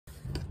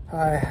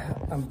Hi,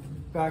 I'm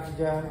back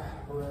again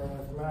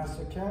with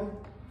Master Ken.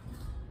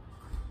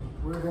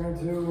 We're gonna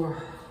do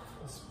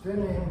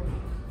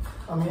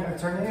a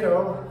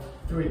tornado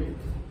 3.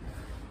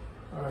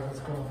 All right, let's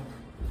go.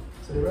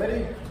 So you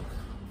ready?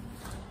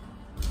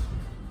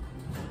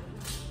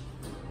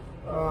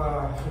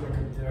 I feel like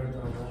a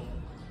daredevil.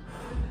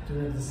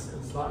 Doing this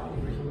is not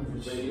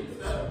even Ready?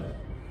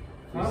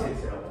 Huh?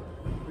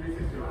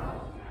 360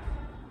 out.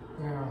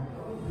 Yeah.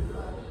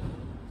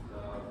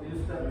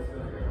 Instep.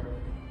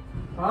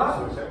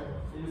 Huh?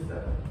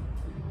 Instep.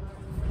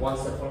 One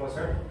step forward,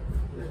 sir.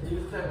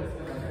 Instep is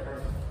gonna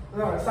hurt.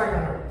 No, it's not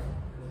gonna hurt.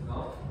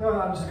 No? No,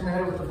 I'm just gonna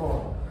hit it with the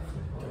ball.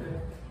 Okay.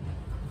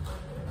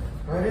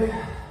 Ready?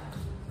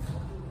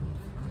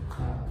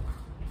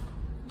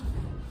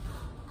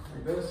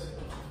 Like this.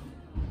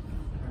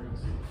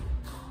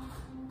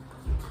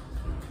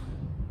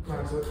 No,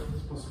 it's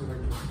supposed to be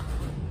like this.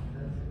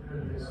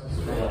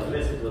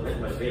 This will hit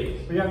my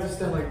face. But you have to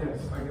stand like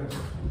this,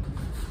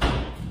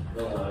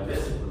 No,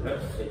 this will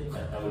hurt.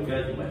 I will get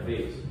it in my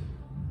face.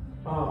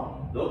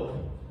 Oh. Look.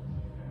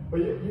 But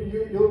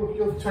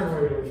you'll turn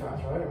away really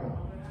fast, right? Or no?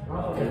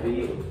 Oh, okay.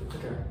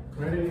 Okay.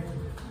 Ready?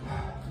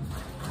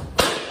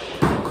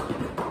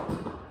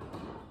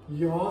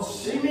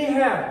 Yoshimi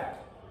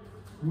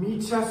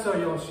Michaso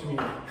Yoshimi.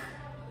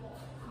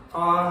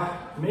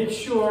 Make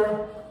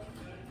sure,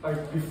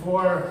 like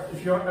before,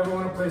 if you ever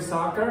want to play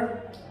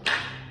soccer,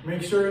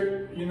 make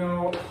sure you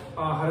know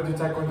how to do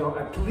Taekwondo.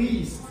 At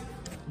least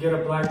get a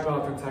black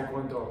belt in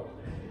Taekwondo.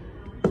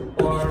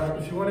 Or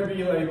if you want to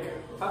be like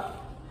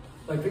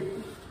the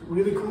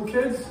really cool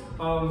kids,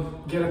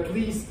 get at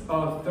least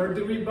a 3rd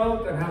degree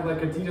belt and have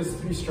like Adidas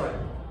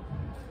 3-stripe.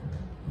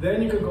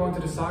 Then you can go into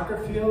the soccer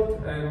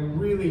field and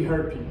really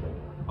hurt people.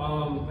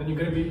 And you're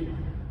gonna be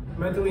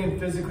mentally and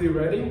physically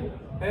ready.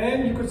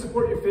 And you can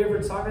support your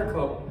favorite soccer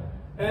club.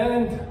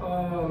 And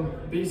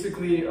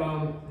basically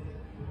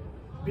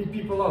beat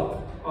people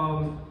up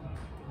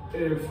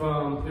if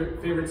your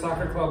favorite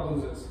soccer club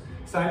loses.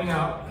 Signing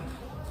out.